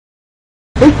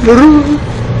Ay,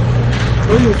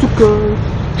 azúcar.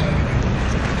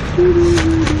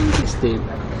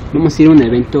 Vamos a ir a un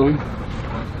evento.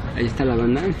 Ahí está la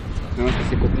banda. Vamos a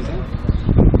hacer copiza.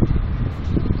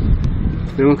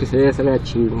 Esperemos que se salga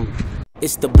chingón.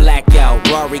 It's the blackout,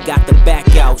 Rory got the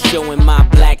back out, showing my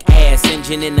black ass,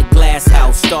 engine in the glass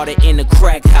house, started in the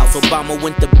crack house, Obama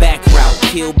went the back route,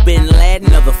 killed Bin Laden,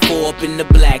 another 4 up in the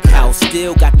black house,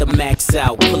 still got the max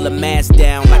out, pull a mask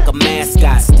down like a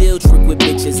mascot, still trick with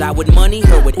bitches, I with money,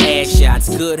 her with ass shots,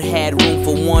 good had room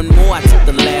for one more, I took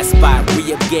the last spot,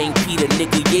 re-up gang Peter,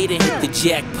 nigga, yeah, then hit the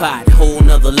jackpot, whole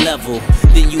nother level,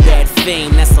 then you add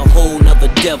fame, that's a whole nother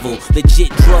devil,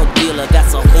 legit drug dealer,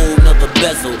 that's a whole nother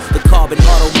bezel, the carbon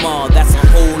automall, that's a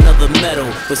whole nother metal,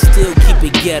 but still keep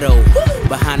it ghetto.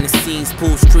 Behind the scenes,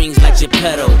 pull strings like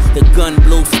Geppetto. The gun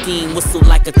blow steam, whistle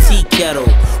like a tea kettle.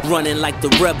 Running like the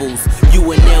rebels,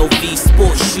 you an LV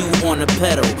sports shoe on a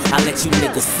pedal. I let you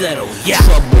niggas settle, yeah.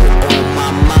 Trouble on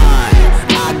my mind,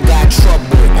 I got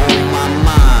trouble on my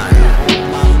mind.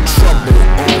 Trouble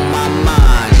on my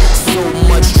mind, so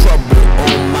much trouble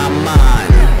on my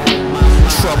mind.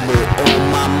 Trouble on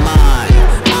my mind,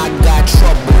 I got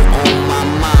trouble on my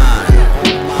mind.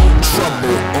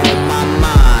 Trouble on my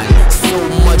mind, so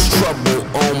much trouble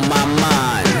on my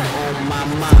mind.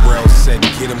 Pharrell said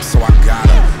get him, so I got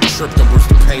him. Tripped on Bruce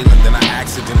Palin, then I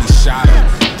accidentally shot him.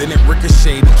 Then it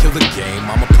ricocheted and killed the game.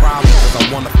 I'm a problem cause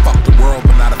I wanna fuck the world,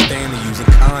 but not a fan of using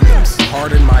condoms.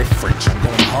 Pardon my French, I'm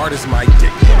going hard as my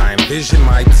dick when I envision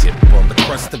my tip on the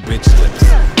crust of bitch lips.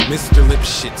 Mr. Lip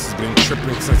Shits has been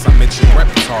tripping since I mentioned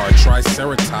Reptar,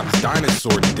 Triceratops,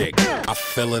 dinosaur dick. I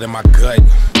feel it in my gut.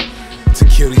 To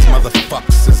kill these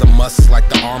motherfuckers is a must like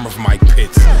the arm of my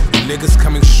pits. You niggas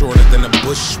coming shorter than a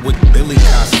Bushwick Billy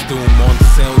costume on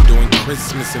sale during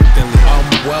Christmas in Philly.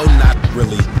 Well, not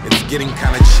really. It's getting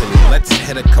kinda chilly. Let's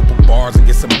hit a couple bars and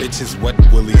get some bitches wet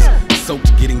willies.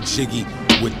 Soaked getting jiggy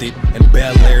with it and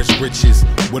Bel Air's riches.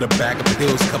 With a bag of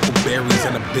pills, couple berries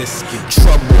and a biscuit.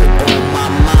 Trouble on my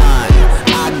mind,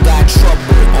 I got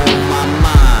trouble on my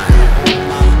mind.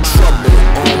 Trouble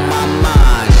on my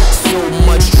mind, so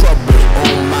much trouble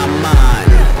on my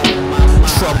mind.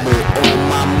 Trouble on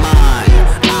my mind,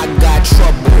 I got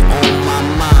trouble on my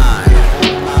mind.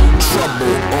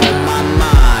 Trouble on my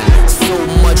mind, so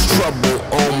much trouble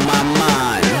on my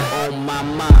mind. On my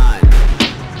mind.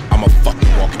 I'm a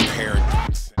fucking walking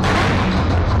paradox.